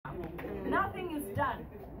done.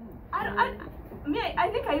 I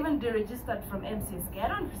think I even deregistered from MCKS. I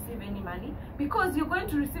don't receive any money because you're going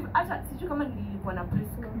to receive.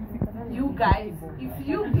 You guys, if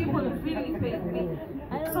you people really pay me,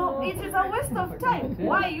 so it is a waste of time.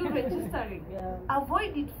 Why are you registering?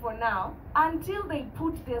 Avoid it for now until they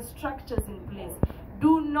put their structures in place.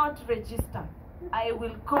 Do not register. I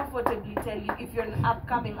will comfortably tell you, if you're an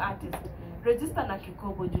upcoming artist, register na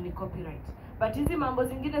kikobo juu ni copyright. But hizi mambo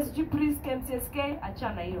zingine sijui Prisk, MCKS,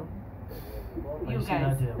 achana hiyo. You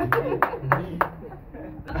guys.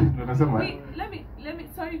 let me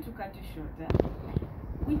sorry to cut you short.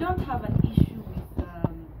 We don't have an issue with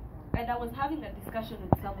and I was having a discussion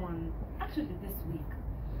with someone actually this week.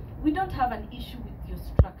 We don't have an issue with your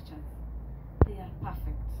structures. They are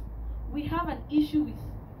perfect. We have an issue with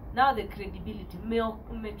now the credibility.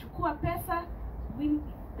 Umechukua pesa, win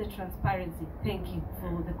the transparency. Thank you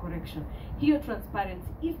for the correction. Here,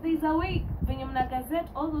 transparency. If there's a way, when you gazette,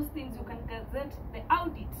 all those things, you can gazette the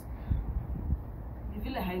audit.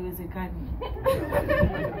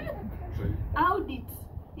 Audit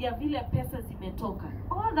ya vile pesa zimetoka.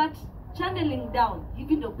 All that channeling down.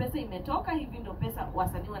 Hivi ndo pesa imetoka, hivi ndo pesa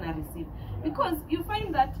wasanii wana receive. Because you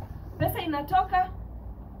find that pesa inatoka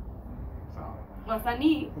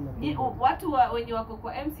wasanii, watu wenye wako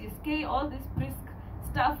kwa MCKS, all this Prisk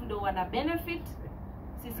stuff ndo wana benefit,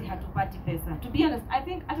 sisi hatupati pesa. To be honest, I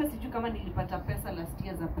think hata sijui kama nilipata pesa last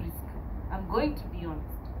year za Prisk. I'm going to be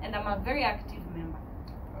honest. And I'm a very active member.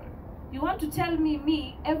 You want to tell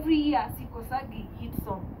me every year sikosagi hit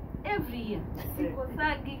song. Every year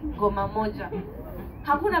sikosagi ngoma moja.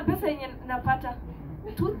 Hakuna pesa yenye napata.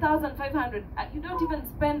 2,500. You don't even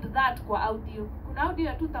spend that kwa audio. Kuna audio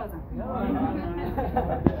ya 2,000.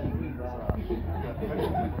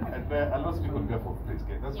 And a lot of people go for Prisk.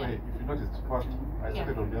 That's why, if you noticed, first I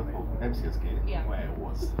started on behalf of MCKS, where I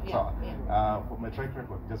was. So, for my track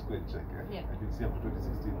record, just go and check. I can see up to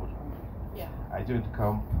 2016 what happened. I joined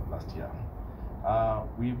camp last year.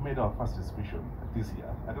 We made our first distribution this year.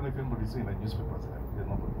 I don't know if anybody's seen the newspapers. They're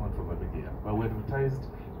not from a media, but we advertised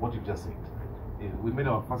what you just said. We made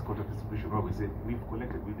our first quarter distribution where we said we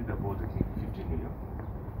did about 15 million.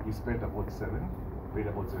 We spent about 7, paid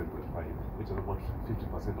about 7.5, which is about 50%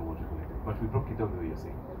 of what we collected. But we broke it down the way you're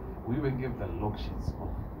saying. We even gave the log sheets of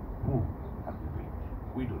who had been paid.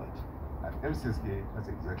 We do that. At MCKS, that's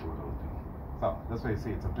exactly what I was doing. So that's why I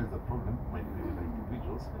say sometimes the problem might be with the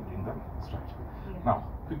individuals in the structure. Now,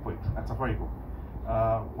 quick point, at Safaricom.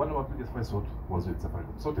 One of our biggest fights was with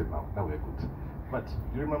Safaricom. Sorted now we're good. But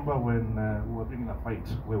do you remember when we were bringing a fight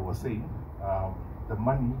where we were saying the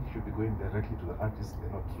money should be going directly to the artist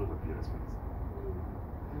and not through the PRS funds?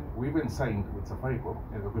 We even signed with Safaricom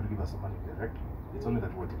and they're going to give us the money directly. It's only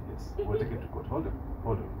that we're taken to court. Hold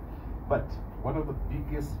on. But one of the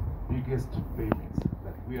biggest payments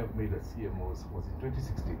that we have made as CMOs was in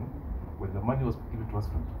 2016 when the money was given to us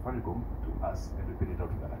from Safaricom to us and we paid it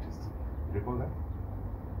out to the artists. You recall that?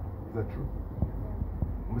 Is that true?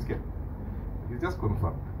 It's just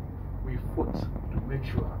confirmed. We fought to make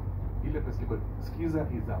sure Skiza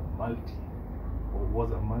is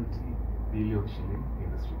was a multi-billion shilling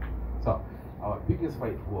industry. So our biggest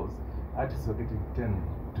fight was artists were getting 10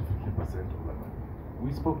 to 15% of the money.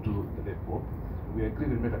 We spoke to the late Bob. We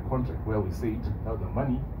agreed and made a contract where we said now the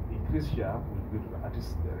money, increased share, will go to the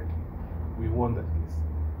artists directly. We won that case.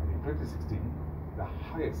 And in 2016, the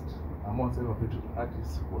highest amount ever paid to the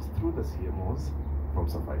artists was through the CMOs from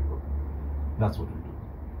Safaricom. That's what we do.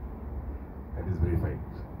 And it's verified.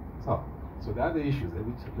 So the other issues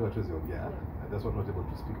which they were choosing, that's why I'm not able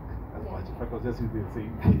to speak as much. In fact, I was just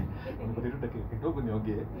saying,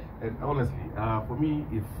 and honestly, for me,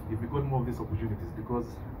 if we got more of these opportunities, because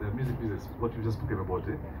the music business, what you just spoken about,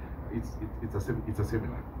 it's a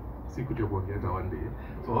seminar. Secret of one day.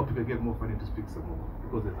 So I hope you can get more funding to speak some more,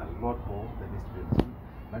 because there's a lot more that needs to be understood.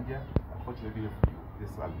 Nadia, unfortunately for you,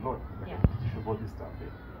 there's a lot that can teach you about this stuff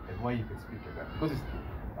and why you can speak like that. Because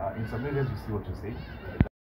in some areas you see what you're saying.